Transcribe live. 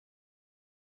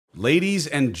Ladies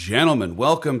and gentlemen,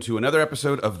 welcome to another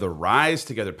episode of the Rise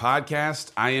Together podcast.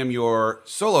 I am your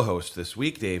solo host this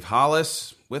week, Dave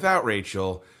Hollis, without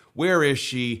Rachel. Where is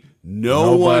she?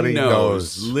 Nobody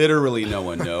knows. Literally no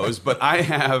one knows. But I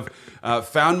have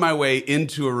found my way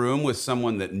into a room with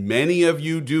someone that many of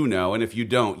you do know, and if you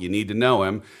don't, you need to know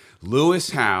him. Lewis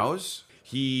Howes.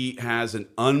 He has an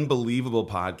unbelievable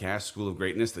podcast, School of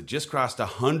Greatness, that just crossed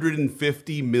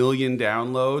 150 million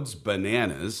downloads.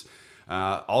 Bananas.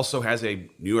 Also has a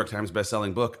New York Times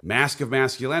bestselling book, Mask of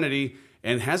Masculinity,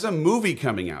 and has a movie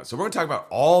coming out. So we're going to talk about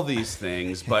all these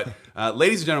things. But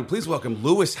ladies and gentlemen, please welcome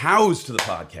Lewis Howes to the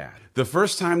podcast. The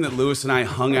first time that Lewis and I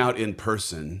hung out in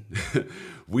person,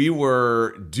 we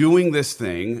were doing this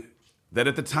thing that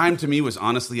at the time to me was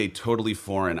honestly a totally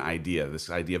foreign idea, this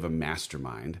idea of a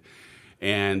mastermind.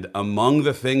 And among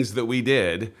the things that we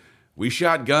did, we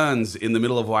shot guns in the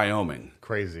middle of Wyoming.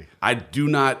 Crazy. I do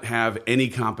not have any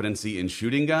competency in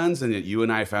shooting guns, and yet you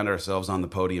and I found ourselves on the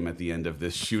podium at the end of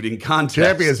this shooting contest.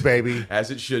 Champions, baby.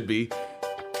 As it should be.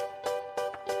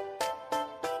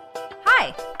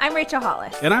 Hi, I'm Rachel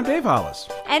Hollis. And I'm Dave Hollis.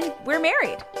 And we're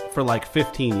married. For like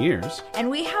 15 years. And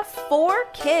we have 4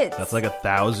 kids. That's like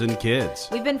 1,000 kids.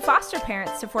 We've been foster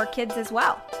parents to 4 kids as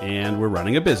well. And we're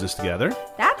running a business together.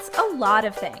 That's a lot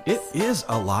of things. It is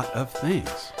a lot of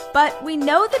things. But we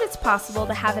know that it's possible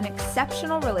to have an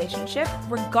exceptional relationship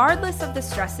regardless of the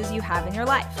stresses you have in your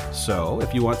life. So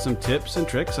if you want some tips and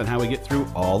tricks on how we get through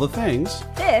all the things,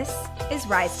 this is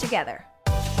Rise Together.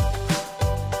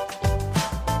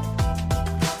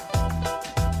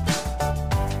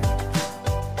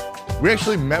 We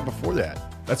actually met before that,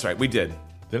 That's right, we did.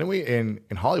 didn't we? In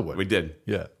Hollywood. We did.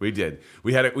 Yeah. We did.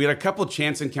 We had a couple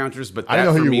chance encounters, but that I didn't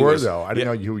know for who me you were, was- though. I didn't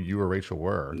Yeah. know who you or Rachel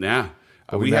were. Yeah.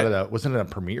 But we met at wasn't it a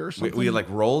premiere or something? we like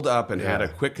rolled up and had Yeah. a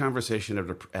quick conversation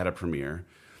at a premiere,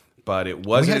 but it we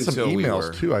wasn't had some until we emails,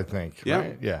 were... too, I think. Yeah,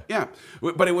 Right? Yeah. yeah.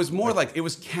 But it was more like it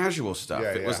was casual stuff.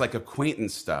 Yeah, It was yeah. like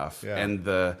acquaintance stuff, Yeah. and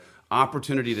the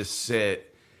opportunity to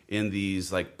sit in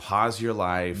these like pause your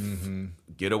life, Mm-hmm.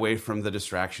 get away from the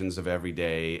distractions of every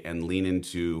day, and lean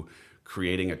into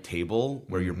creating a table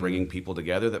where you're Mm-hmm. bringing people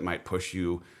together that might push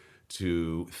you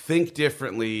to think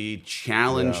differently,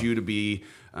 challenge Yeah. you to be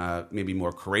maybe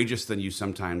more courageous than you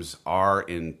sometimes are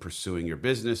in pursuing your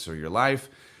business or your life.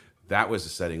 That was a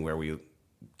setting where we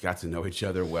got to know each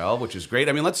other well, which is great.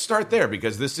 I mean, let's start there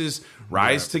because this is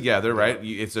Rise Together, right?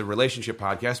 It's a relationship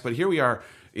podcast, but here we are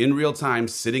in real time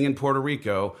sitting in Puerto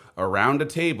Rico around a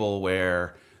table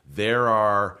where there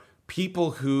are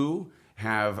people who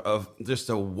have just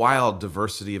a wild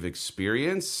diversity of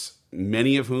experience,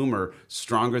 many of whom are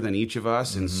stronger than each of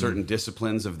us in certain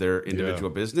disciplines of their individual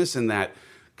business, and that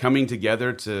coming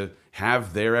together to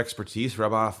have their expertise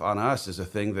rub off on us is a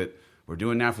thing that we're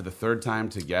doing now for the third time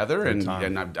together. And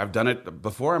I've done it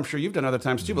before. I'm sure you've done other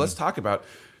times too. But let's talk about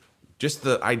just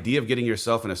the idea of getting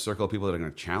yourself in a circle of people that are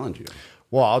going to challenge you.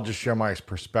 Well, I'll just share my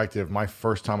perspective. My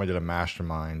first time I did a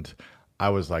mastermind, I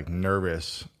was like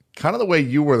nervous. Kind of the way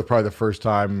you were probably the first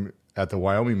time at the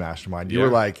Wyoming mastermind. You Yeah.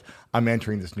 were like, I'm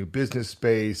entering this new business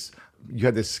space. You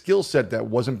had this skill set that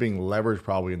wasn't being leveraged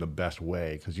probably in the best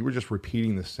way because you were just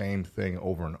repeating the same thing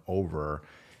over and over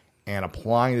and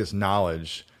applying this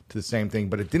knowledge to the same thing,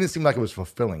 but it didn't seem like it was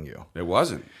fulfilling you. It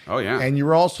wasn't. Oh, yeah. And you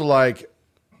were also like,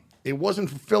 it wasn't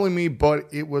fulfilling me, but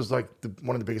it was like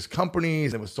one of the biggest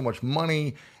companies. It was so much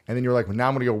money. And then you're like, well, now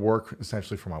I'm going to go work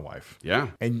essentially for my wife. Yeah.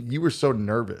 And you were so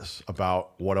nervous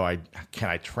about can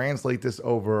I translate this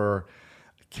over?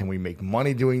 Can we make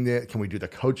money doing this? Can we do the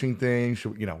coaching thing?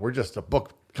 We're just a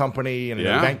book company and an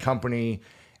event company.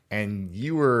 And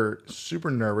you were super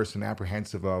nervous and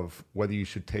apprehensive of whether you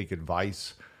should take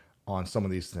advice on some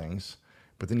of these things.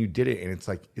 But then you did it,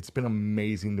 and it's been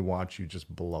amazing to watch you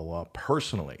just blow up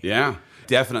personally. Yeah,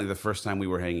 definitely. The first time we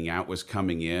were hanging out was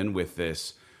coming in with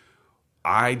this.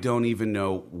 I don't even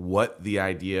know what the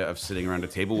idea of sitting around a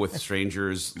table with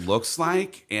strangers looks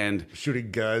like. And Shooting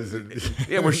guns. And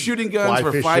yeah, we're shooting guns,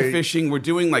 we're fly fishing. fishing, we're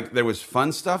doing there was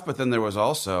fun stuff, but then there was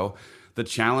also the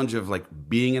challenge of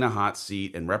being in a hot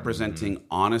seat and representing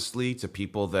honestly to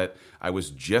people that I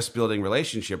was just building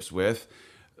relationships with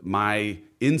my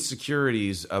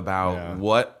insecurities about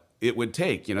what it would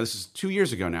take. This is 2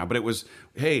 years ago now, but it was,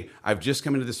 hey, I've just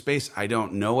come into this space. I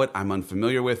don't know it. I'm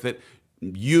unfamiliar with it.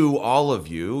 All of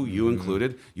you, you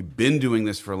included, you've been doing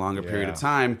this for a longer period of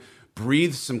time.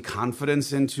 Breathe some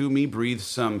confidence into me, breathe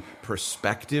some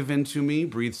perspective into me,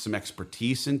 breathe some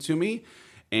expertise into me.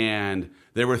 And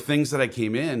there were things that I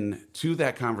came in to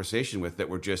that conversation with that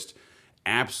were just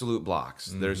absolute blocks.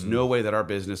 There's no way that our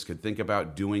business could think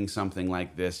about doing something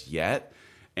like this yet.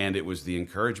 And it was the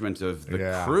encouragement of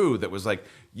the crew that was like,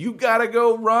 you got to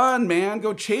go run, man.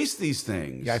 Go chase these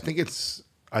things. Yeah,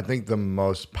 I think the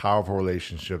most powerful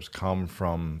relationships come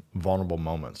from vulnerable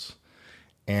moments.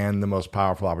 And the most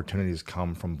powerful opportunities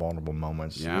come from vulnerable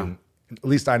moments. Yeah. And at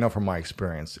least I know from my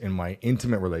experience, in my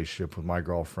intimate relationship with my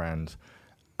girlfriend,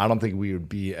 I don't think we would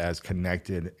be as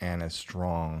connected and as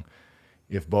strong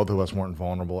if both of us weren't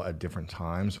vulnerable at different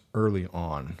times early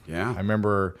on. Yeah. I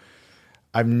remember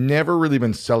I've never really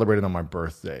been celebrated on my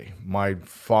birthday. My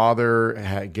father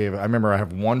I remember I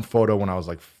have one photo when I was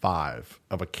like 5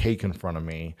 of a cake in front of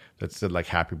me that said like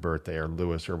happy birthday or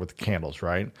Lewis or with candles,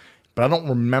 right? But I don't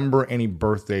remember any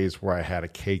birthdays where I had a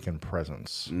cake and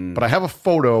presents. But I have a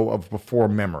photo of before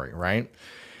memory, right?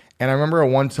 And I remember at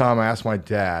one time I asked my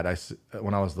dad,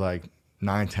 when I was like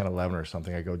 9, 10, 11 or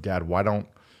something, I go, Dad, why don't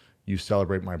you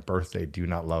celebrate my birthday? Do you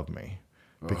not love me?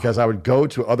 Because I would go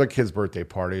to other kids' birthday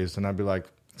parties and I'd be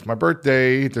like, it's my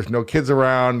birthday. There's no kids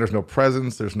around. There's no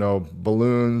presents. There's no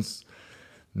balloons,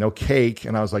 no cake.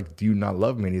 And I was like, do you not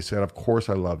love me? And he said, of course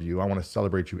I love you. I want to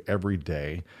celebrate you every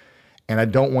day. And I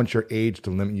don't want your age to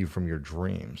limit you from your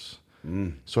dreams.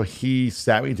 So he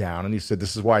sat me down and he said,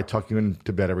 this is why I tuck you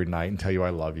into bed every night and tell you I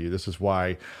love you. This is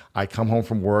why I come home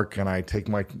from work and I take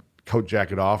my coat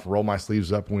jacket off, roll my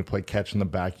sleeves up, and we play catch in the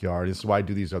backyard. This is why I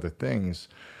do these other things.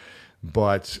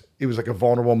 But it was like a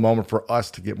vulnerable moment for us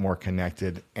to get more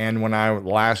connected. And when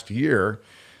last year,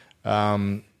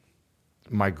 my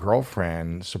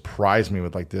girlfriend surprised me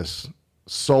with like this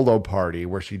solo party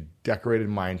where she decorated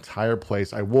my entire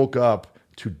place. I woke up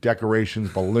to decorations,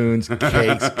 balloons,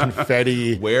 cakes,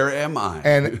 confetti. Where am I?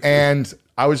 And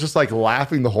I was just like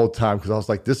laughing the whole time because I was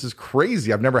like, this is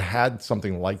crazy. I've never had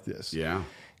something like this. Yeah.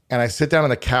 And I sit down on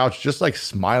the couch just like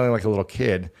smiling like a little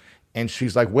kid. And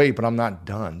she's like, wait, but I'm not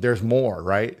done. There's more,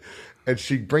 right? And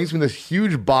she brings me this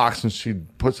huge box and she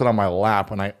puts it on my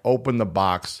lap. And I open the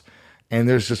box and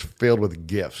there's just filled with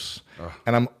gifts.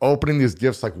 And I'm opening these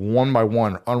gifts like one by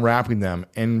one, unwrapping them.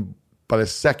 And by the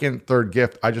second, third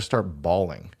gift, I just start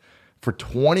bawling. For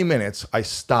 20 minutes, I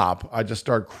stop. I just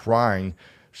start crying.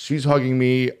 She's hugging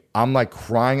me. I'm like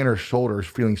crying in her shoulders,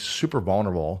 feeling super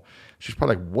vulnerable. She's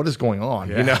probably like, what is going on?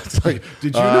 Yeah. You know, it's like,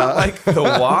 did you not like the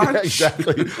watch?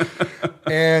 Exactly.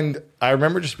 And I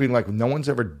remember just being like, no one's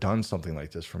ever done something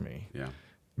like this for me. Yeah.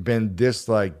 Been this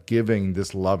like giving,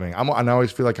 this loving. And I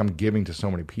always feel like I'm giving to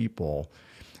so many people.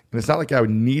 And it's not like I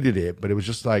needed it, but it was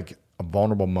just like a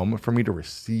vulnerable moment for me to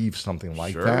receive something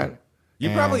like that.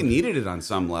 You probably needed it on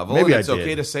some level. Maybe and it's I did.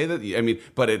 okay to say that. I mean,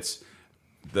 but it's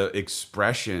the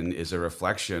expression is a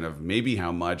reflection of maybe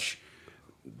how much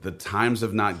the times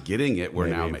of not getting it were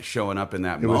now showing up in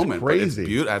that moment. It was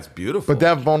crazy. But that's beautiful. But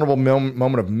that vulnerable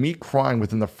moment of me crying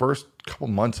within the first couple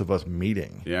months of us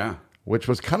meeting, which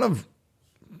was kind of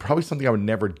probably something I would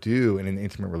never do in an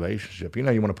intimate relationship. You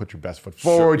know, you want to put your best foot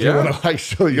forward. You want to like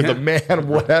show you're the man,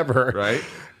 whatever. Right.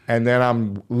 And then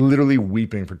I'm literally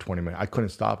weeping for 20 minutes. I couldn't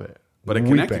stop it. But it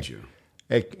connected you.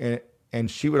 And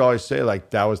she would always say like,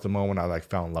 that was the moment I like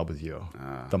fell in love with you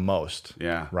the most.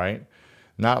 Yeah. Right.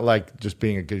 Not like just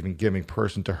being a giving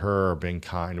person to her or being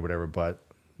kind or whatever, but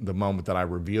the moment that I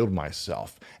revealed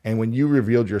myself. And when you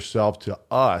revealed yourself to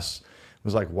us, it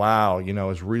was like, wow, you know,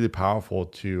 it's really powerful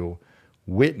to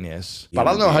witness. But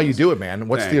I don't know how you do it, man.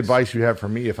 What's the advice you have for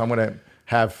me if I'm going to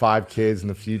have 5 kids in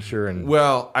the future? And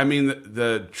well, I mean,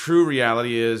 the true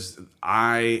reality is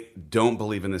I don't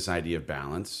believe in this idea of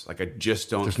balance. Like, I just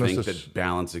don't think that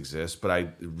balance exists.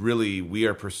 But we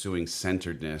are pursuing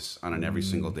centeredness on an every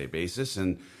single day basis.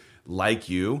 And like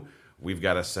you, we've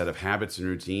got a set of habits and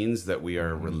routines that we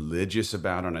are religious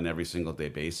about on an every single day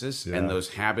basis. Yeah. And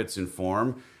those habits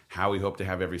inform how we hope to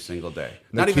have every single day.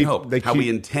 How we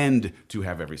intend to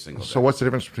have every single day. So what's the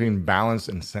difference between balance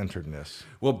and centeredness?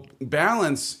 Well,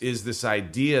 balance is this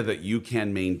idea that you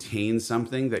can maintain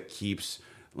something that keeps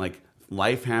like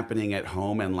life happening at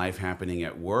home and life happening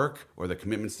at work, or the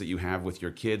commitments that you have with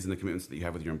your kids and the commitments that you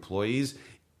have with your employees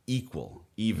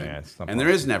even. And there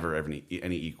is never any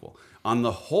equal. On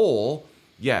the whole,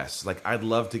 yes, like I'd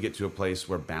love to get to a place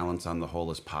where balance on the whole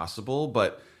is possible,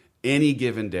 but any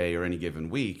given day or any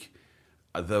given week,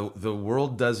 the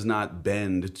world does not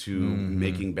bend to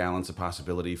making balance a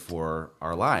possibility for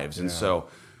our lives. And so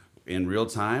in real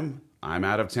time, I'm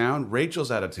out of town.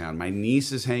 Rachel's out of town. My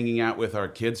niece is hanging out with our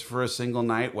kids for a single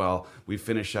night while we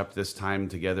finish up this time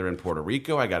together in Puerto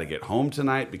Rico. I got to get home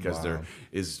tonight because there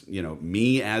is,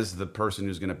 me as the person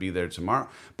who's going to be there tomorrow.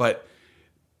 But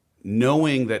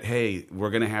knowing that, hey,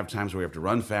 we're going to have times where we have to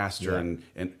run faster and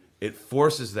it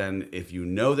forces then, if you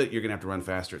know that you're going to have to run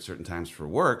faster at certain times for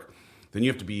work, then you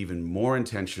have to be even more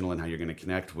intentional in how you're going to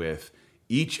connect with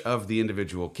each of the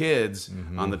individual kids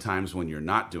on the times when you're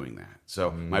not doing that.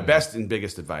 So my best and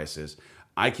biggest advice is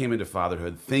I came into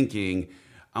fatherhood thinking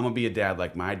I'm going to be a dad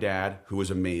like my dad, who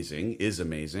is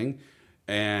amazing,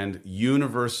 and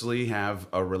universally have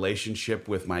a relationship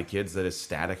with my kids that is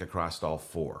static across all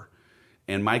four.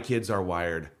 And my kids are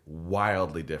wired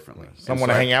wildly differently. Some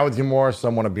want to hang out with you more.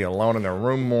 Some want to be alone in their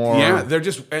room more. Yeah, they're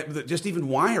just even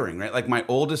wiring, right? Like my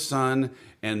oldest son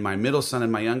and my middle son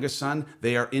and my youngest son,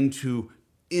 they are into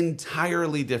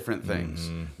entirely different things.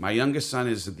 My youngest son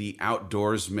is the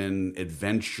outdoorsman,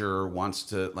 adventure, wants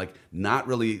to like not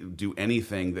really do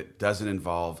anything that doesn't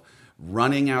involve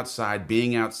running outside,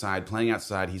 being outside, playing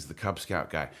outside. He's the Cub Scout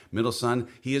guy. Middle son,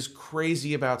 he is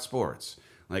crazy about sports.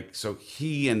 Like, so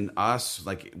he and us,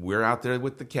 like, we're out there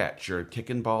with the catch or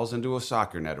kicking balls into a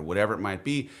soccer net or whatever it might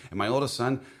be. And my oldest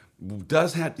son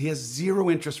he has zero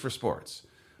interest for sports,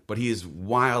 but he is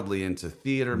wildly into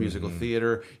theater, musical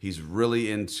theater. He's really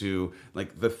into,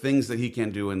 like, the things that he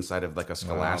can do inside of, like, a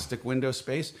scholastic window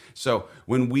space. So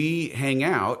when we hang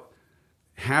out,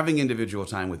 having individual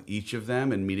time with each of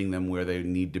them and meeting them where they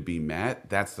need to be met,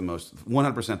 that's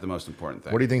 100% the most important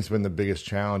thing. What do you think's been the biggest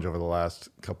challenge over the last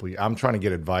couple of years? I'm trying to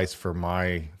get advice for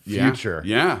my future.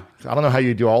 Yeah. I don't know how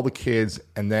you do all the kids,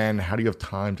 and then how do you have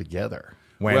time together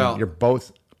when you're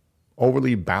both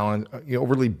overly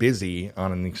busy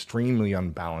on an extremely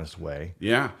unbalanced way?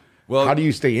 Yeah. Well, how do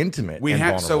you stay intimate? We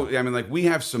have some.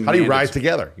 How do you rise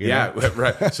together?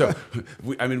 Right. So,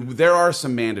 there are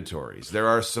some mandatories. There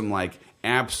are some like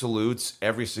absolutes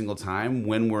every single time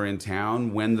when we're in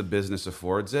town, when the business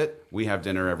affords it. We have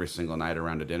dinner every single night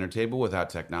around a dinner table without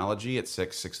technology at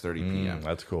 6:30 p.m.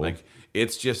 That's cool. Like,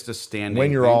 it's just a standing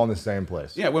when you're thing. all in the same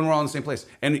place. Yeah, when we're all in the same place.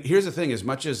 And here's the thing, as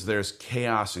much as there's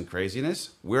chaos and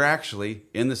craziness, we're actually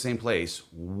in the same place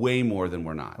way more than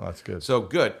we're not. Oh, that's good. So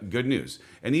good news.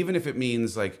 And even if it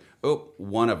means like,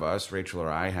 one of us, Rachel or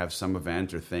I, have some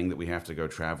event or thing that we have to go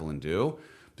travel and do,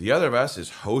 the other of us is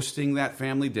hosting that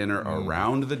family dinner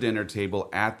around the dinner table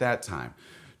at that time.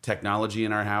 Technology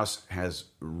in our house has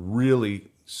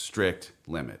really strict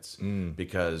limits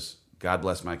because, God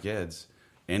bless my kids,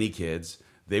 any kids,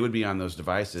 they would be on those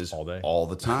devices all day, all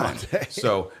the time.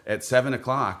 So at 7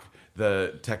 o'clock,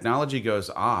 the technology goes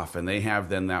off, and they have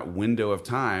then that window of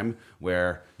time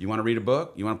where you want to read a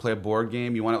book, you want to play a board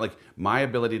game, you want to, like, my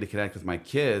ability to connect with my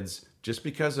kids, just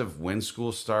because of when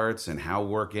school starts and how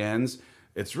work ends,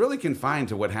 it's really confined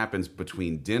to what happens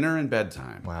between dinner and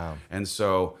bedtime. Wow. And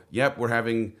so, we're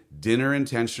having dinner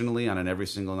intentionally on an every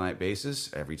single night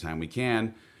basis, every time we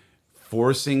can,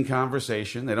 forcing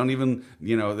conversation. They don't even,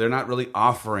 they're not really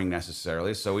offering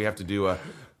necessarily. So we have to do a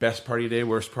best part of your day,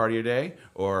 worst part of your day,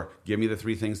 or give me the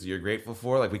 3 things that you're grateful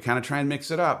for. Like, we kind of try and mix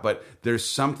it up, but there's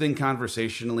something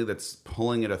conversationally that's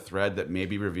pulling at a thread that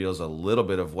maybe reveals a little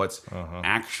bit of what's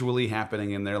actually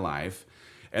happening in their life.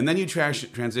 And then you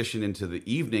transition into the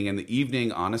evening, and the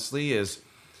evening, honestly, is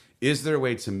there a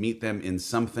way to meet them in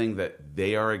something that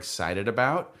they are excited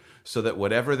about, so that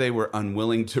whatever they were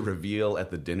unwilling to reveal at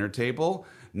the dinner table,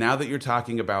 now that you're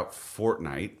talking about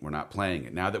Fortnite, we're not playing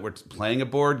it. Now that we're playing a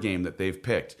board game that they've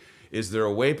picked, is there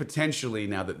a way potentially,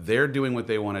 now that they're doing what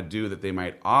they want to do, that they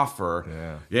might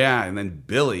offer? Yeah, and then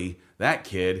Billy, that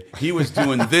kid, he was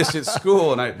doing this at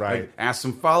school, and I asked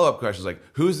some follow-up questions like,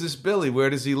 who's this Billy? Where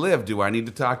does he live? Do I need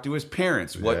to talk to his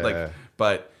parents?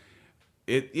 But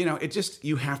it just,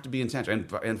 you have to be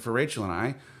intentional. And for Rachel and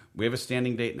I, we have a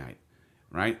standing date night,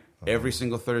 right? Every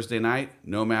single Thursday night,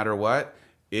 no matter what,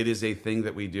 it is a thing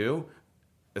that we do,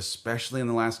 especially in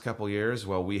the last couple of years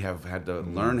while we have had to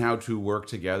learn how to work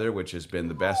together, which has been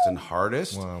the best and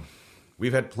hardest. Wow.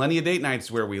 We've had plenty of date nights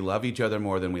where we love each other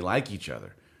more than we like each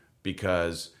other,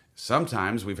 because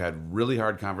sometimes we've had really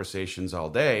hard conversations all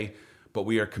day, but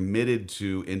we are committed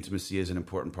to intimacy as an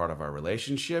important part of our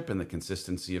relationship and the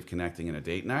consistency of connecting in a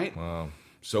date night. Wow.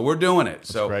 So we're doing it.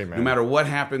 That's great, man. No matter what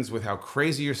happens with how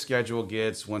crazy your schedule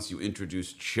gets, once you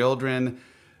introduce children,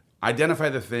 identify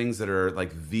the things that are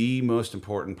like the most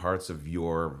important parts of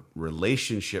your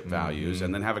relationship values,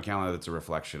 and then have a calendar that's a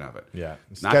reflection of it. Yeah.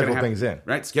 It's not Schedule gonna happen, things in.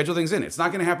 Right? Schedule things in. It's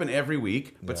not going to happen every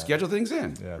week, but schedule things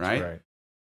in. Yeah, that's right? great.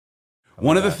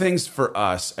 One of the things for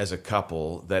us as a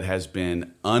couple that has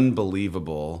been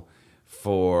unbelievable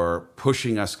for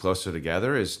pushing us closer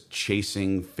together is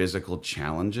chasing physical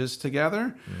challenges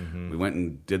together. We went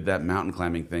and did that mountain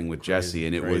climbing thing with Jesse,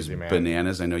 and it was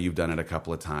bananas. I know you've done it a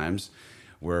couple of times.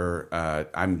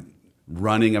 I'm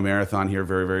running a marathon here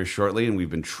very, very shortly, and we've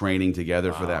been training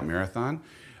together for that marathon.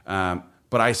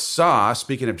 But I saw,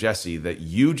 speaking of Jesse, that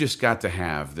you just got to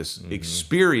have this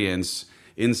experience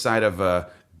inside of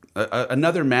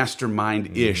another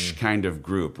mastermind-ish kind of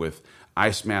group with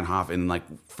Iceman Hoff, and like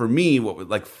for me, what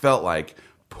like felt like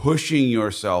pushing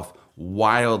yourself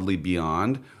wildly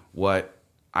beyond what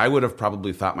I would have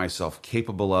probably thought myself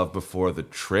capable of before the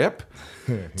trip.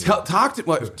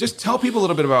 Just tell people a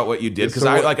little bit about what you did, because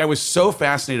I was so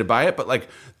fascinated by it, but like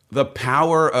the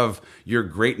power of your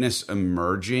greatness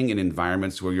emerging in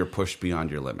environments where you're pushed beyond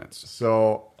your limits.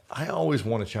 So I always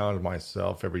want to challenge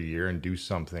myself every year and do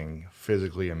something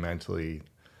physically and mentally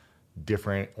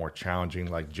different or challenging.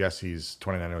 Like Jesse's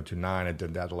 29029, I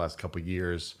did that the last couple of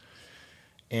years.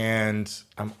 And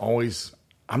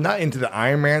I'm not into the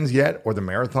Ironmans yet or the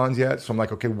marathons yet. So I'm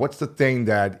like, okay, what's the thing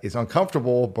that is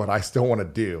uncomfortable, but I still want to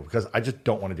do? Because I just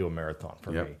don't want to do a marathon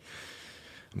for me.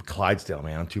 I'm Clydesdale,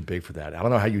 man. I'm too big for that. I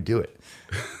don't know how you do it.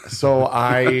 So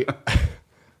I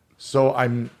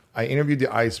interviewed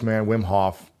the Iceman, Wim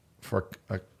Hof, for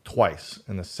twice.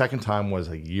 And the second time was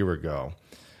a year ago.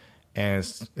 And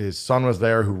his son was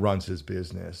there who runs his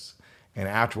business. And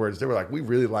afterwards, they were like, we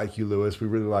really like you, Lewis. We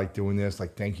really like doing this.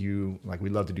 Like, thank you. Like,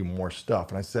 we'd love to do more stuff.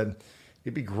 And I said,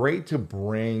 it'd be great to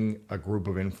bring a group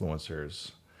of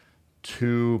influencers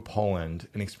to Poland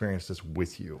and experience this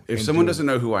with you. If someone doesn't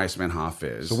know who Iceman Hof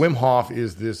is. So Wim Hof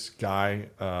is this guy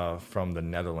from the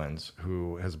Netherlands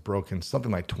who has broken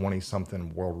something like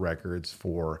 20-something world records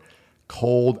for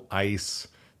cold ice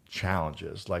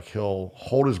challenges. Like, he'll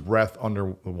hold his breath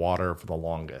under the water for the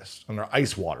longest, under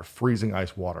ice water, freezing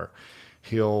ice water.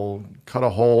 He'll cut a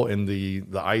hole in the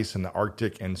ice in the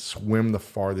Arctic and swim the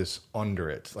farthest under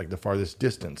it, like the farthest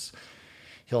distance.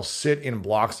 He'll sit in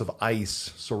blocks of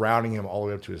ice surrounding him all the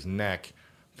way up to his neck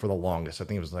for the longest. I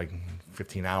think it was like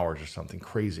 15 hours or something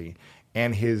crazy.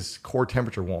 And his core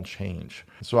temperature won't change.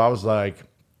 So I was like,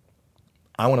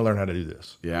 I want to learn how to do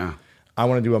this. Yeah. I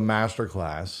want to do a master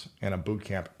class and a boot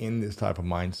camp in this type of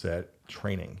mindset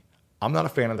training. I'm not a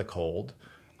fan of the cold.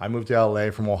 I moved to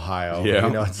LA from Ohio.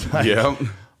 Yeah. It's like,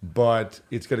 but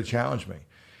it's going to challenge me.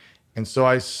 And so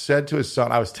I said to his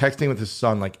son, I was texting with his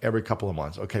son like every couple of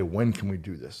months. Okay, when can we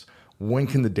do this? When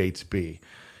can the dates be?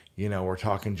 We're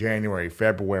talking January,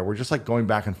 February. We're just like going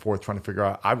back and forth trying to figure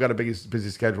out. I've got a busy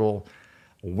schedule.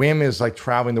 Wim is like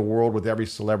traveling the world with every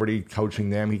celebrity, coaching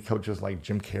them. He coaches like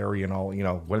Jim Carrey and all,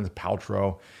 Gwyneth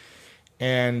Paltrow.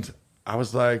 And I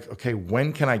was like, okay,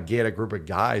 when can I get a group of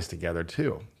guys together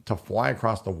too to fly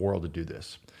across the world to do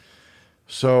this?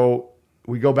 So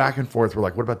we go back and forth. We're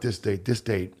like, what about this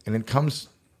date? And it comes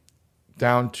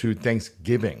down to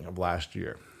Thanksgiving of last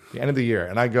year, the end of the year.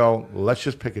 And I go, let's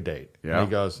just pick a date. Yeah. And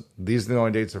he goes, these are the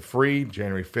only dates that are free,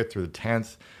 January 5th through the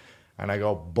 10th. And I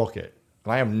go, book it.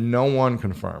 And I have no one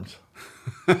confirmed.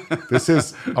 This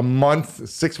is a month,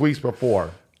 6 weeks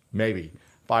before, maybe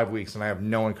 5 weeks, and I have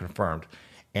no one confirmed.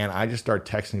 And I just start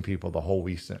texting people the whole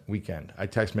weekend. I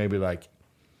text maybe like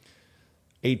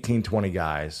 18, 20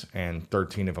 guys, and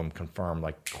 13 of them confirmed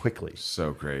like quickly.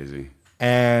 So crazy.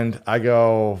 And I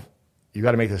go, you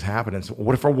got to make this happen. And so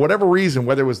for whatever reason,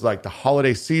 whether it was like the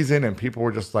holiday season and people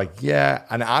were just like, yeah.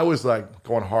 And I was like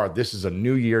going hard. This is a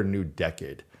new year, new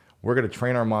decade. We're going to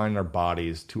train our mind and our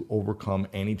bodies to overcome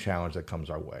any challenge that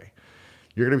comes our way.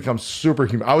 You're going to become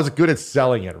superhuman. I was good at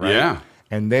selling it, right? Yeah.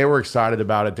 And they were excited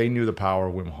about it. They knew the power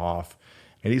of Wim Hof.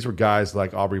 And these were guys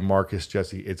like Aubrey Marcus,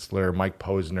 Jesse Itzler, Mike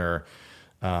Posner.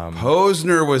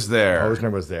 Posner was there.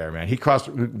 Posner was there, man. He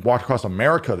walked across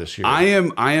America this year. I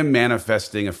am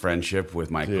manifesting a friendship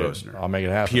with Mike Posner. I'll make it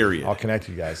happen. Period. I'll connect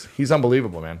you guys. He's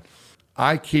unbelievable, man.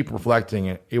 I keep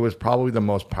reflecting. It was probably the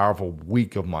most powerful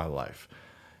week of my life.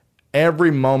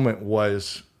 Every moment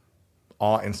was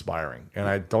awe-inspiring, and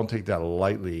I don't take that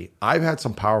lightly. I've had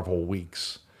some powerful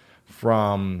weeks,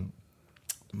 from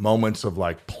moments of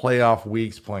like playoff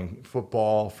weeks, playing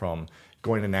football, from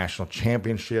going to national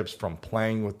championships, from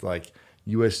playing with like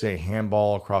USA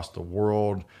handball across the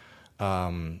world. I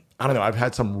don't know. I've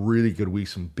had some really good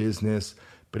weeks in business,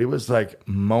 but it was like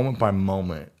moment by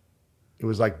moment. It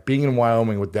was like being in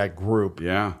Wyoming with that group,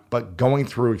 but going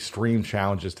through extreme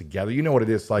challenges together. You know what it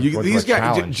is like. These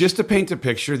guys, just to paint a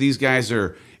picture, these guys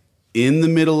are in the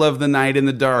middle of the night in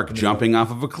the dark, jumping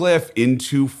off of a cliff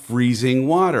into freezing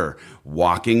water,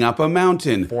 walking up a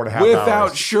mountain 4.5 without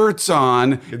hours. Shirts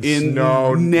on in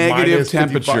negative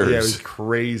temperatures. Yeah, it was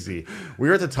crazy. We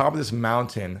were at the top of this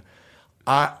mountain.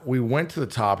 We went to the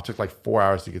top. It took like 4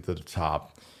 hours to get to the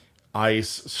top. Ice,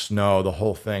 snow, the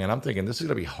whole thing. And I'm thinking, this is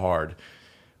going to be hard.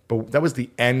 But that was the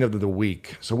end of the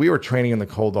week. So we were training in the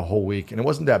cold the whole week, and it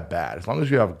wasn't that bad. As long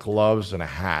as you have gloves and a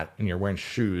hat and you're wearing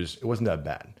shoes, it wasn't that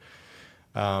bad.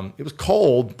 It was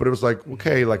cold, but it was like,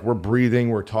 okay, like we're breathing,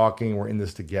 we're talking, we're in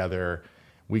this together.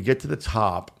 We get to the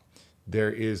top. There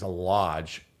is a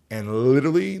lodge, And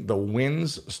literally the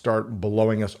winds start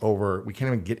blowing us over. We can't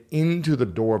even get into the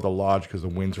door of the lodge because the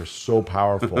winds are so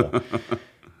powerful.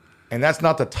 And that's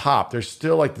not the top. There's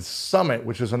still like the summit,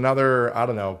 which is another, I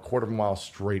don't know, quarter of a mile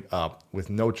straight up with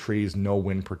no trees, no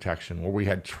wind protection, where we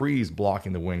had trees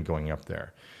blocking the wind going up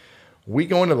there. We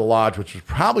go into the lodge, which was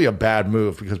probably a bad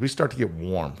move because we start to get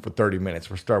warm for 30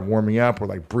 minutes. We start warming up. We're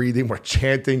like breathing. We're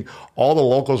chanting. All the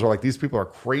locals are like, these people are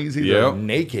crazy. They're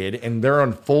naked and they're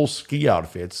on full ski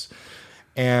outfits.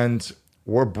 And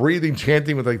we're breathing,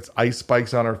 chanting with like ice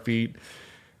spikes on our feet.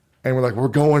 And we're like, we're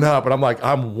going up. And I'm like,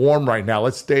 I'm warm right now.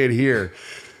 Let's stay in here.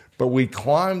 But we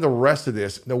climb the rest of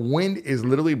this. The wind is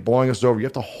literally blowing us over. You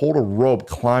have to hold a rope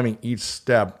climbing each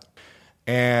step.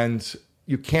 And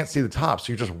you can't see the top,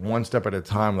 so you're just one step at a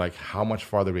time, like how much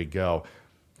farther we go.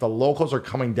 The locals are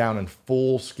coming down in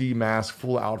full ski masks,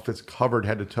 full outfits, covered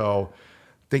head to toe,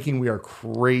 thinking we are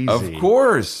crazy. Of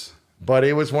course. But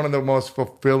it was one of the most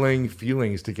fulfilling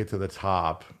feelings to get to the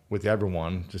top with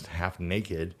everyone just half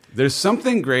naked. There's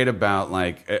something great about,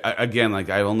 like, again, like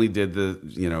I only did the,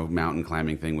 mountain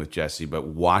climbing thing with Jesse, but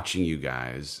watching you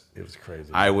guys, it was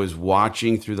crazy. I was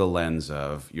watching through the lens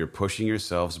of you're pushing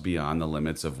yourselves beyond the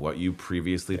limits of what you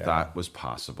previously thought was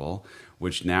possible,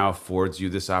 which now affords you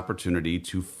this opportunity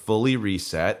to fully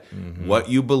reset what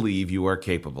you believe you are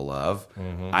capable of.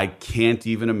 I can't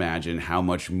even imagine how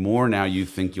much more now you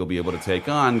think you'll be able to take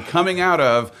on coming out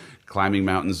of climbing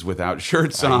mountains without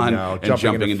shirts on and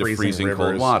jumping into freezing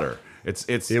cold water. It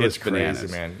was bananas, crazy,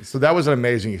 man. So that was an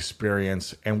amazing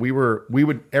experience, and we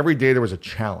would every day there was a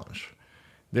challenge.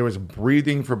 There was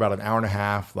breathing for about an hour and a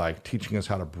half, like teaching us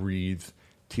how to breathe,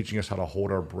 teaching us how to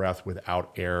hold our breath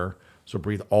without air. So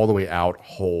breathe all the way out,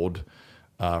 hold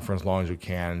for as long as you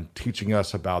can, teaching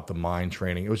us about the mind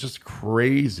training. It was just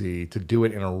crazy to do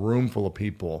it in a room full of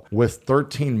people with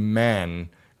 13 men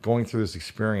going through this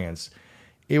experience.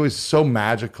 It was so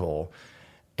magical.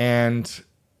 And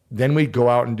then we'd go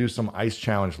out and do some ice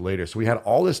challenge later. So we had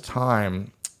all this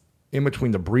time in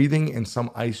between the breathing and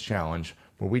some ice challenge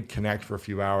where we'd connect for a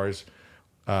few hours.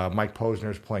 Mike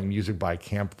Posner's playing music by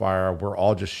campfire. We're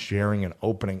all just sharing and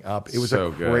opening up. It was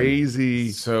crazy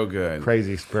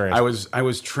experience. I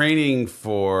was training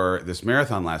for this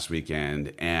marathon last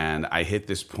weekend, and I hit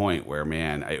this point where,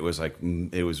 man, it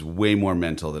was way more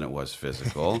mental than it was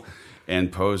physical.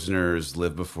 And Posner's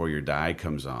 "Live Before You Die"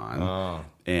 comes on,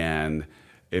 and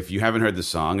if you haven't heard the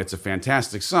song, it's a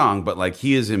fantastic song, but like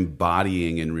he is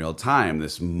embodying in real time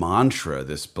this mantra,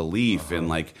 this belief in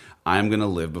like, I'm going to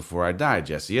live before I die.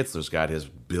 Jesse Itzler's got his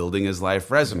building his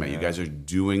life resume. Yeah. You guys are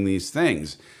doing these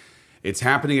things. It's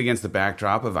happening against the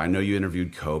backdrop of, I know you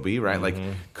interviewed Kobe, right? Like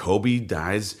Kobe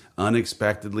dies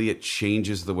unexpectedly. It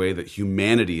changes the way that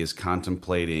humanity is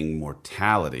contemplating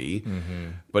mortality.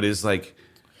 But is like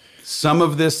some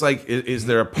of this, like, is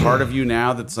there a part of you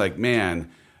now that's like,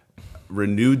 man,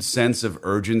 renewed sense of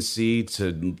urgency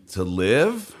to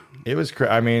live? It was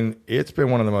I mean, it's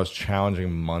been one of the most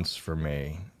challenging months for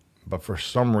me. But for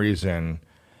some reason,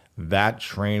 that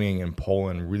training in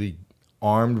Poland really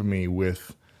armed me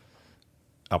with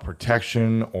a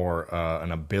protection or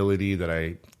an ability that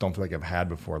I don't feel like I've had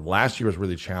before. Last year was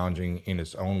really challenging in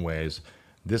its own ways.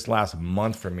 This last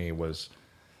month for me was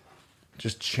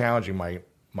just challenging.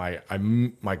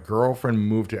 My girlfriend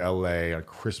moved to LA on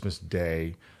Christmas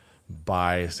Day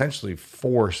by essentially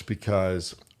force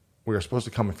because we were supposed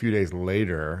to come a few days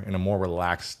later in a more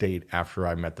relaxed state after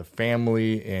I met the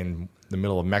family in the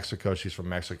middle of Mexico. She's from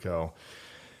Mexico.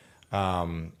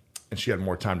 And she had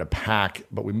more time to pack.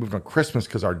 But we moved on Christmas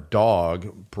because our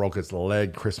dog broke its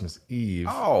leg Christmas Eve.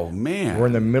 Oh, man. We're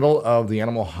in the middle of the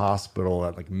animal hospital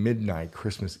at like midnight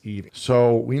Christmas Eve.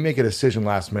 So we make a decision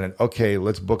last minute. Okay,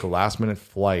 let's book a last minute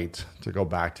flight to go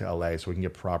back to LA so we can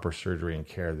get proper surgery and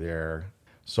care there.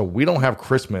 So we don't have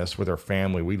Christmas with her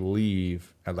family. We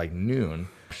leave at like noon.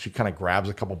 She kind of grabs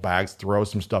a couple bags, throws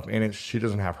some stuff in it. She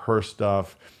doesn't have her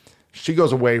stuff. She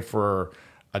goes away for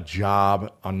a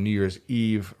job on New Year's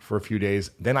Eve for a few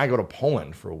days. Then I go to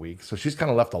Poland for a week. So she's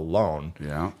kind of left alone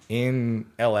in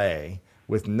LA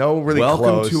with no really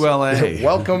Welcome to LA.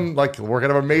 Welcome, like we're going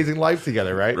to have an amazing life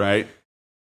together, right? Right.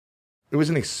 It was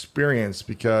an experience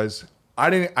because I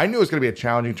knew it was going to be a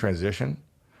challenging transition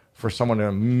for someone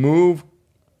to move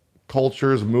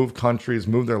cultures, move countries,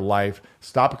 move their life,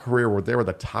 stop a career where they were at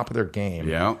the top of their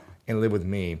game and live with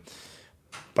me.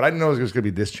 But I didn't know it was going to be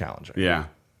this challenging. Yeah.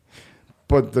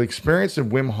 But the experience that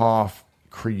Wim Hof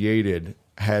created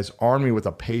has armed me with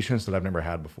a patience that I've never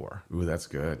had before. Ooh, that's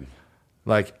good.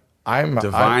 Like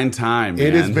divine time, man.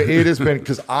 It has been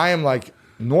because I am like,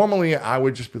 normally I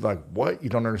would just be like, what? You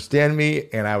don't understand me?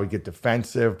 And I would get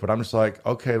defensive, but I'm just like,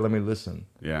 okay, let me listen.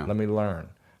 Yeah. Let me learn.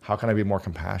 How can I be more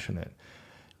compassionate?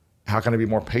 How can I be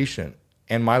more patient?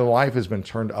 And my life has been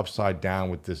turned upside down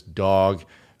with this dog,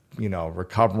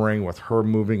 recovering, with her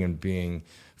moving and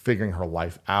figuring her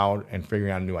life out and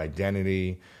figuring out a new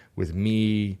identity with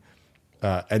me.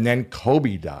 And then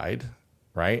Kobe died,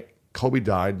 right? Kobe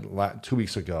died 2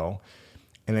 weeks ago.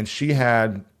 And then she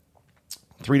had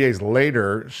 3 days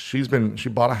later, she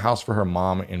bought a house for her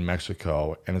mom in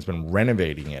Mexico and has been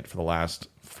renovating it for the last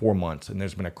 4 months. And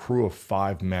there's been a crew of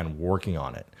 5 men working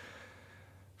on it.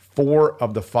 4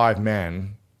 of the 5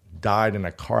 men died in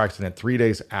a car accident 3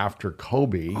 days after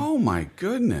Kobe. Oh my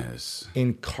goodness.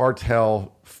 In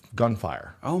cartel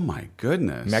gunfire. Oh my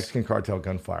goodness. Mexican cartel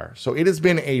gunfire. So it has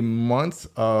been a month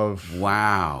of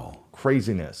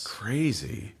craziness.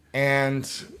 Crazy. And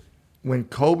when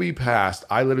Kobe passed,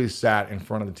 I literally sat in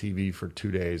front of the TV for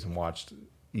 2 days and watched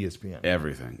ESPN.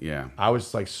 Everything, yeah. I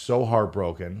was like so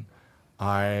heartbroken. He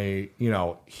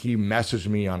messaged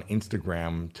me on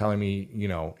Instagram telling me,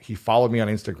 he followed me on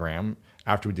Instagram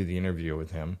after we did the interview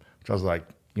with him, which I was like,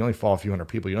 you only follow a few hundred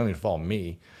people. You don't need to follow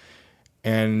me.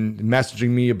 And messaging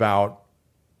me about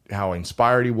how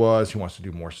inspired he was. He wants to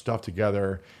do more stuff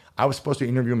together. I was supposed to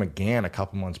interview him again a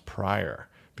couple months prior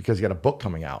because he had a book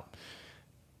coming out.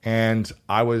 And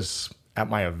I was at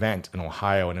my event in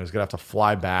Ohio, and it was going to have to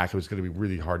fly back. It was going to be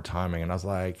really hard timing. And I was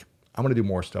like, I'm going to do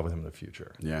more stuff with him in the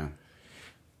future. Yeah.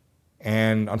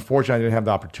 And unfortunately, I didn't have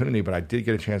the opportunity, but I did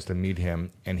get a chance to meet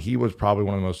him. And he was probably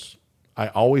one of the most, I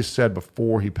always said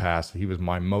before he passed that he was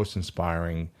my most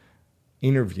inspiring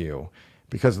interview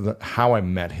because of how I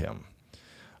met him.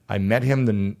 I met him,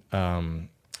 it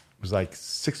was like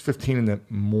 6:15 in the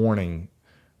morning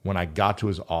when I got to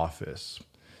his office.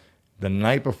 The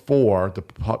night before, the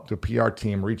PR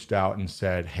team reached out and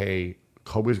said, hey,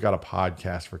 Kobe's got a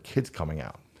podcast for kids coming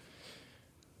out.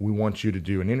 We want you to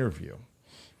do an interview.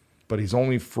 But he's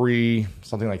only free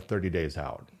something like 30 days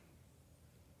out.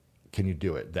 Can you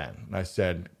do it then? And I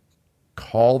said,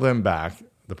 call them back.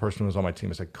 The person who was on my team,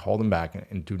 I said, call them back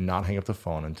and do not hang up the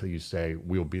phone until you say,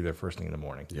 we'll be there first thing in the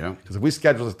morning. Yeah. Because if we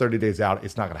schedule this 30 days out,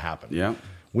 it's not going to happen. Yeah.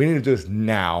 We need to do this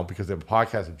now because the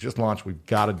podcast has just launched. We've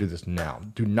got to do this now.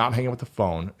 Do not hang up the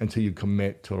phone until you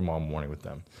commit till tomorrow morning with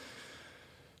them.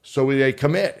 So they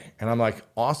commit, and I'm like,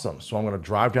 awesome. So I'm going to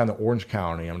drive down to Orange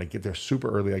County. I'm going to get there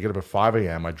super early. I get up at 5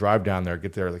 a.m. I drive down there,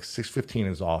 get there like 6:15 in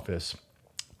his office.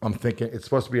 I'm thinking it's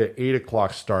supposed to be an 8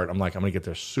 o'clock start. I'm like, I'm going to get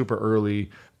there super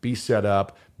early, be set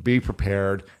up, be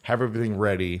prepared, have everything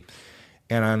ready.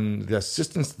 And the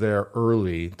assistant's there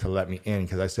early to let me in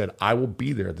because I said, I will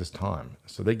be there at this time.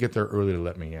 So they get there early to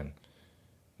let me in.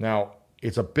 Now,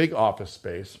 it's a big office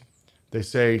space. They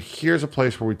say, here's a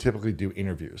place where we typically do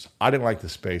interviews. I didn't like the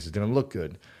space. It didn't look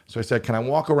good. So I said, can I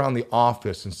walk around the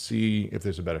office and see if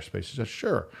there's a better space? She said,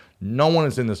 sure. No one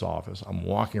is in this office. I'm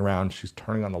walking around. She's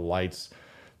turning on the lights.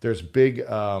 There's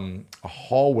a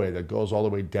hallway that goes all the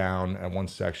way down at one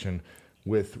section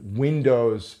with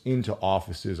windows into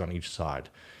offices on each side.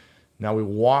 Now we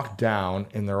walk down,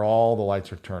 and all the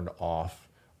lights are turned off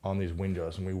on these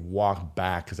windows. And we walk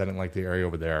back because I didn't like the area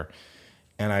over there.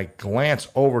 And I glance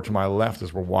over to my left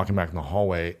as we're walking back in the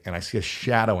hallway, and I see a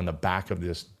shadow in the back of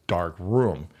this dark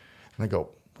room. And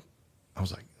I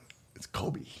was like, it's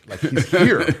Kobe. Like, he's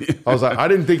here. I was like, I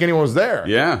didn't think anyone was there.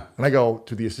 Yeah. And I go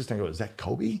to the assistant, I go, is that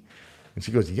Kobe? And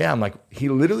she goes, yeah. I'm like, he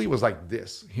literally was like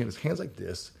this. He had his hands like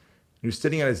this. He was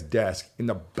sitting at his desk in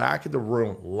the back of the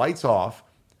room, lights off,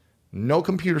 no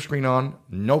computer screen on,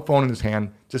 no phone in his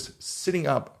hand, just sitting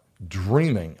up,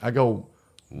 dreaming. I go,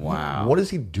 wow. What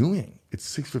is he doing?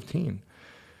 It's 6:15.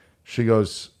 She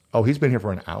goes, oh, he's been here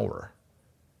for an hour.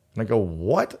 And I go,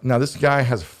 what? Now, this guy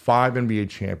has 5 NBA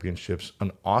championships,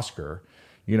 an Oscar,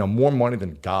 more money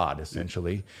than God,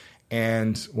 essentially,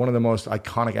 and one of the most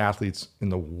iconic athletes in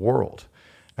the world.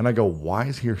 And I go, why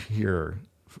is he here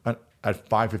at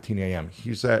 5:15 a.m.?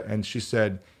 She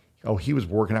said, oh, he was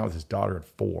working out with his daughter at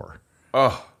 4.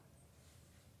 Oh,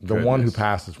 the one who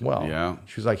passed as well. Yeah.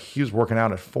 She's like, he was working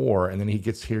out at 4, and then he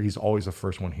gets here. He's always the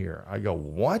first one here. I go,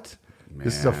 what? Man.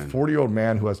 This is a 40-year-old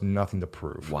man who has nothing to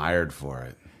prove. Wired for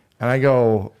it. And I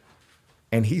go,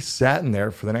 and he sat in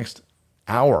there for the next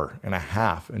hour and a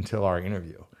half until our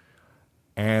interview.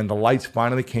 And the lights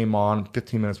finally came on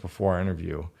 15 minutes before our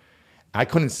interview. I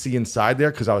couldn't see inside there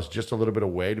because I was just a little bit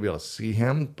away to be able to see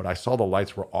him, but I saw the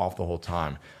lights were off the whole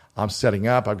time. I'm setting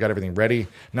up. I've got everything ready.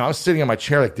 Now I'm sitting in my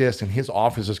chair like this, and his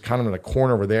office is kind of in the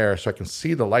corner over there, so I can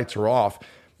see the lights are off.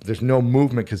 But there's no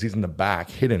movement because he's in the back,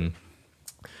 hidden.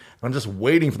 I'm just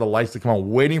waiting for the lights to come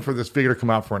on, waiting for this figure to come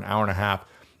out for an hour and a half.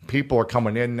 People are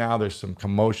coming in now. There's some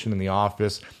commotion in the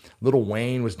office. Lil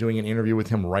Wayne was doing an interview with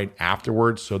him right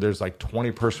afterwards. So there's like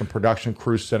 20-person production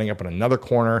crew setting up in another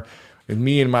corner, and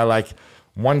me and my like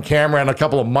one camera and a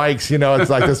couple of mics. You know, it's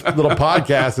like this little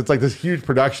podcast. It's like this huge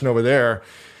production over there.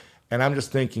 And I'm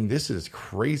just thinking, this is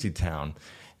crazy town.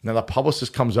 Now the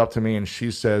publicist comes up to me and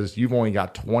she says, "You've only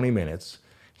got 20 minutes.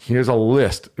 Here's a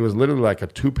list." It was literally like a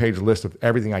 2-page list of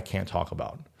everything I can't talk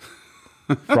about.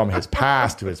 From his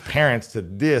past to his parents to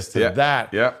this to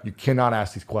that. Yeah. You cannot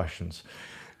ask these questions.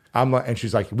 I'm like, and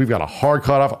she's like, "We've got a hard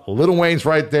cutoff. Lil Wayne's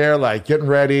right there, like getting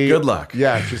ready. Good luck."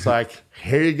 Yeah. She's like,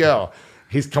 "Here you go.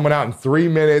 He's coming out in 3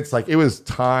 minutes." Like it was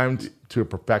timed to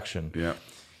perfection. Yeah.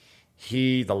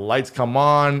 The lights come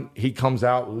on. He comes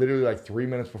out literally like 3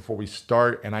 minutes before we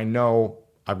start. And I know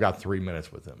I've got 3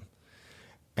 minutes with him.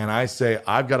 And I say,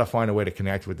 I've got to find a way to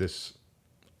connect with this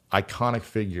iconic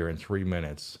figure in 3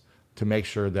 minutes to make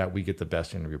sure that we get the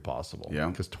best interview possible. Yeah.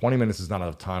 Because 20 minutes is not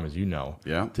enough time, as you know,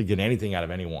 Yeah. to get anything out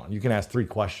of anyone. You can ask 3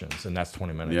 questions, and that's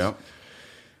 20 minutes. Yeah.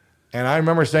 And I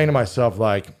remember saying to myself,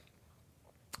 like,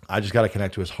 I just got to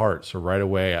connect to his heart. So right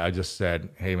away, I just said,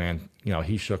 "Hey, man," you know,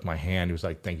 he shook my hand. He was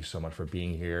like, "Thank you so much for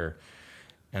being here."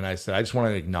 And I said, "I just want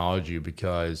to acknowledge you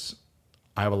because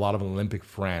I have a lot of Olympic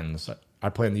friends. I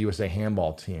play in the USA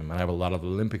handball team, and I have a lot of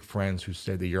Olympic friends who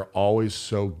say that you're always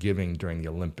so giving during the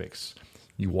Olympics.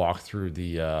 You walk through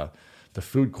the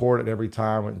food court at every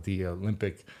time at the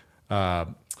Olympic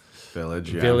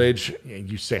Village.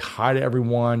 You say hi to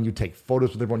everyone. You take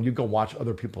photos with everyone. You go watch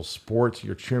other people's sports.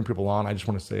 You're cheering people on. I just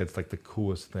want to say it's like the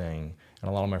coolest thing." And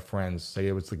a lot of my friends say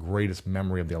it was the greatest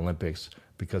memory of the Olympics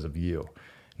because of you.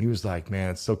 And he was like,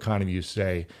 "Man, it's so kind of you to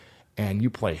say. And you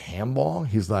play handball?"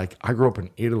 He's like, "I grew up in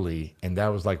Italy, and that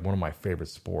was like one of my favorite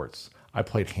sports. I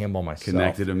played handball myself."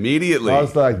 Connected immediately. I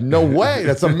was like, "No way.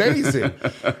 That's amazing."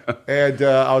 And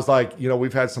I was like, you know,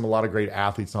 we've had a lot of great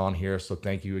athletes on here. So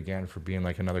thank you again for being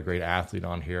like another great athlete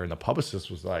on here. And the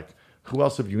publicist was like, "Who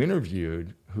else have you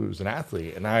interviewed who's an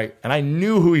athlete?" And I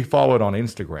knew who he followed on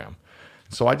Instagram.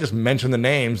 So I just mentioned the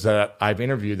names that I've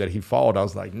interviewed that he followed. I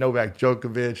was like, Novak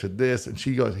Djokovic and this. And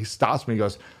he stops me and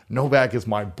goes, "Novak is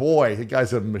my boy. The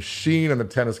guy's a machine on the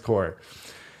tennis court."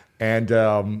 And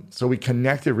so we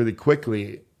connected really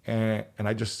quickly. And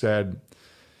I just said,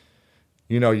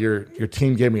 "You know, your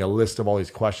team gave me a list of all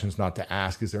these questions not to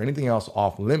ask. Is there anything else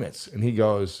off limits?" And he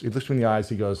looks me in the eyes.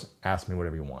 He goes, "Ask me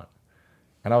whatever you want."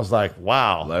 And I was like,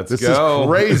 "Wow, this is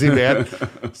crazy, man."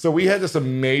 So we had this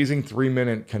amazing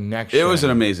 3-minute connection. It was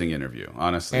an amazing interview,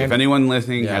 honestly. And if anyone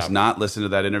listening has not listened to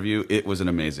that interview, it was an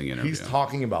amazing interview. He's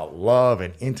talking about love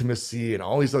and intimacy and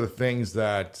all these other things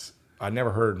that I never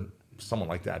heard someone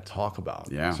like that talk about.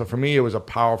 Yeah. So for me, it was a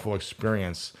powerful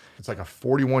experience. It's like a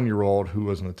 41-year-old who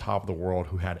was on the top of the world,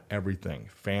 who had everything: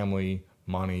 family,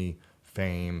 money,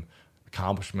 fame,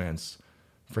 accomplishments.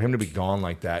 For him to be gone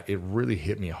like that, it really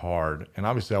hit me hard. And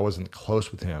obviously I wasn't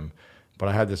close with him, but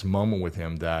I had this moment with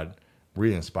him that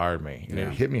really inspired me. And it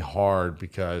hit me hard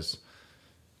because,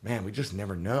 man, we just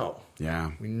never know.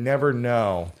 Yeah. We never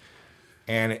know.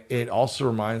 And it also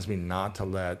reminds me not to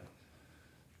let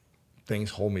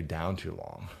things hold me down too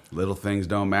long. Little things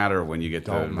don't matter when you get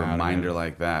a reminder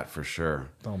like that, for sure.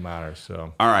 Don't matter.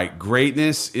 So, all right,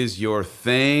 greatness is your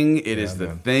thing. It is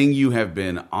the thing you have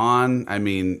been on. I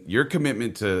mean, your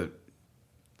commitment to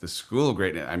the School of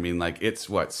Greatness. I mean, like, it's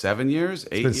what, 7 years?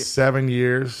 8 years? 7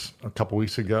 years. A couple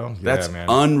weeks ago. That's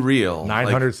unreal.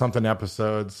 900 something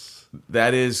episodes.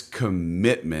 That is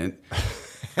commitment.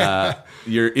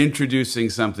 You're introducing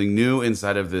something new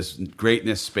inside of this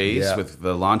greatness space with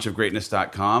the launch of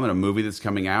greatness.com and a movie that's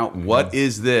coming out. Mm-hmm. What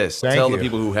is this? Tell the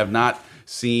people who have not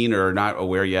seen or are not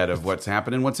aware yet of what's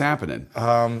happening.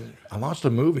 I launched a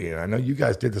movie, and I know you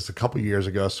guys did this a couple years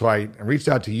ago. So I reached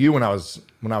out to you when I was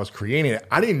creating it.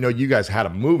 I didn't know you guys had a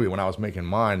movie when I was making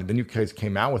mine. And then you guys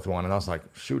came out with one, and I was like,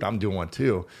 shoot, I'm doing one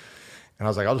too. And I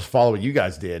was like, I'll just follow what you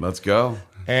guys did. Let's go.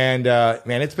 And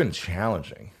man, it's been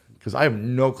challenging because I have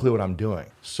no clue what I'm doing.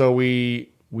 So we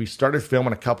started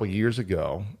filming a couple years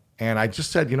ago, and I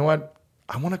just said, you know what?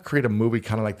 I want to create a movie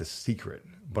kind of like The Secret,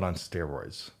 but on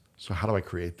steroids. So how do I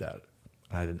create that?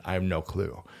 I have no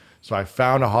clue. So I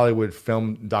found a Hollywood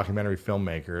documentary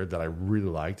filmmaker that I really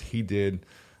liked. He did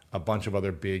a bunch of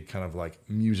other big kind of like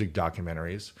music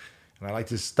documentaries, and I liked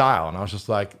his style. And I was just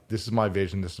like, this is my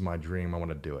vision. This is my dream. I want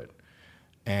to do it.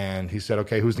 And he said,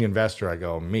 okay, who's the investor? I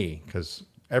go, me, because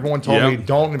everyone told me,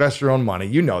 don't invest your own money.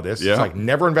 You know this. It's like,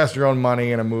 never invest your own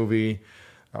money in a movie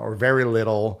or very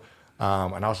little.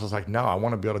 And I was just like, no, I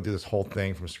want to be able to do this whole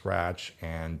thing from scratch.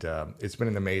 And it's been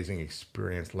an amazing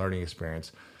experience, learning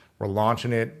experience. We're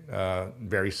launching it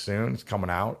very soon. It's coming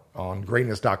out on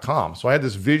greatness.com. So I had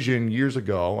this vision years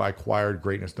ago. I acquired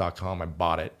greatness.com. I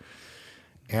bought it.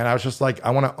 And I was just like,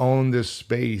 I want to own this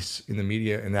space in the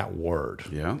media in that word.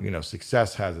 Yeah.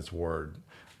 Success has its word.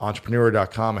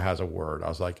 Entrepreneur.com has a word. I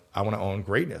was like, I want to own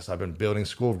greatness. I've been building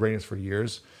School of Greatness for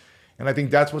years. And I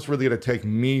think that's what's really going to take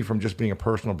me from just being a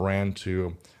personal brand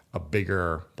to a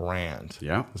bigger brand.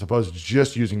 Yeah. As opposed to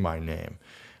just using my name.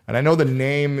 And I know the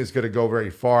name is going to go very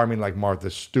far. I mean, like Martha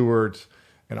Stewart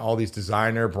and all these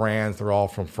designer brands, they're all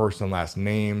from first and last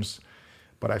names.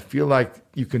 But I feel like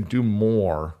you can do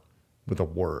more with a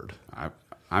word.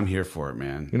 I'm here for it,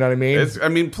 man. You know what I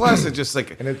mean? Plus it's just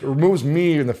like... And it removes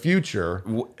me in the future.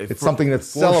 It's something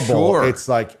that's sellable. Sure.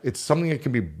 It's something that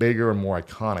can be bigger and more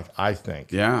iconic, I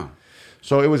think. Yeah.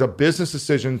 So it was a business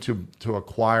decision to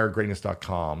acquire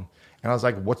greatness.com. And I was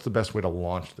like, what's the best way to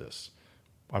launch this?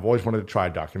 I've always wanted to try a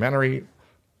documentary.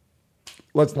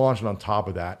 Let's launch it on top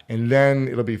of that. And then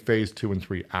it'll be phase 2 and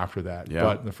 3 after that. Yeah.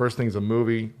 But the first thing is a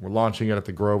movie. We're launching it at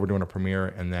the Grove. We're doing a premiere.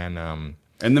 And then...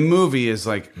 and the movie is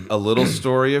like a little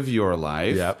story of your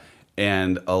life. Yep.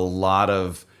 And a lot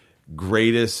of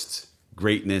greatness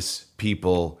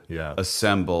people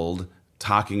assembled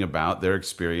talking about their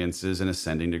experiences and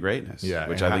ascending to greatness,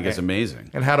 which I think is amazing.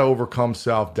 And how to overcome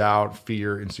self-doubt,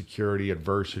 fear, insecurity,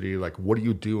 adversity. Like, what do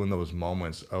you do in those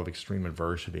moments of extreme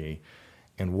adversity?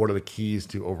 And what are the keys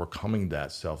to overcoming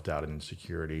that self-doubt and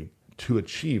insecurity to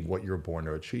achieve what you're born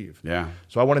to achieve? Yeah.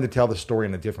 So I wanted to tell the story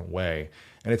in a different way.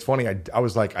 And it's funny, I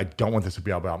was like, I don't want this to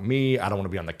be about me. I don't want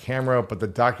to be on the camera. But the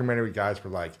documentary guys were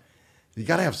like, you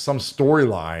got to have some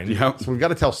storyline. Yep. So we've got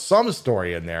to tell some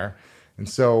story in there. And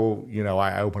so,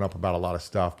 I open up about a lot of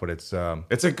stuff, but it's a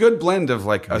good blend of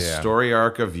like a story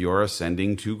arc of your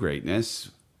ascending to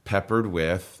greatness, peppered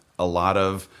with a lot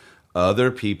of other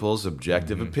people's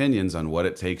objective opinions on what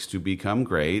it takes to become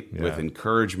great, with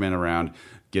encouragement around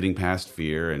getting past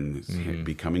fear and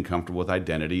becoming comfortable with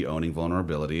identity, owning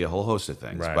vulnerability, a whole host of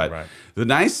things. But the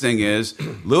nice thing is,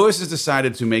 Lewis has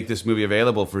decided to make this movie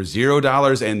available for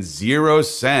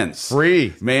 $0.00.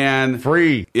 Free. Man.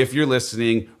 Free. If you're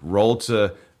listening, roll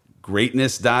to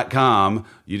greatness.com.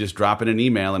 You just drop in an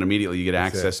email and immediately you get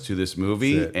access to this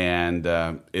movie, and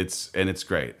it's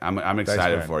great. I'm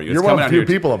excited for you. You're one of the few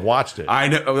people have watched it. I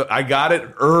know. I got it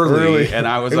early. And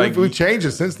I was like, we've changed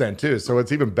it since then too, so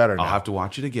it's even better now. I'll have to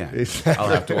watch it again. I'll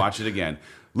have to watch it again.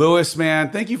 Lewis,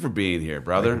 man, thank you for being here,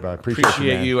 brother. You,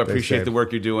 appreciate you. I appreciate the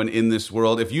work you're doing in this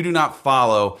world. If you do not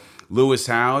follow Lewis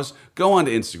Howes, go on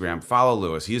to Instagram. Follow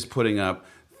Lewis. He is putting up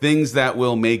things that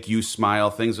will make you smile,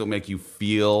 things that will make you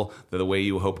feel the way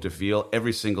you hope to feel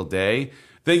every single day.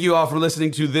 Thank you all for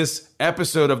listening to this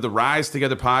episode of the Rise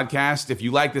Together podcast. If you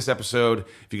like this episode,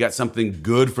 if you got something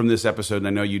good from this episode, and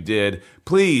I know you did,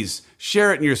 please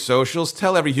share it in your socials.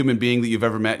 Tell every human being that you've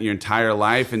ever met in your entire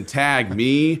life, and tag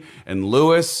me and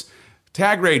Lewis.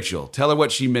 Tag Rachel. Tell her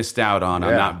what she missed out on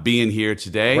not being here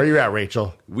today. Where you at,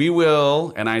 Rachel? We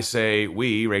will, and I say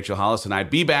we, Rachel Hollis and I,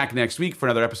 be back next week for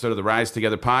another episode of the Rise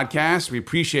Together podcast. We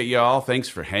appreciate y'all. Thanks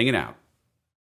for hanging out.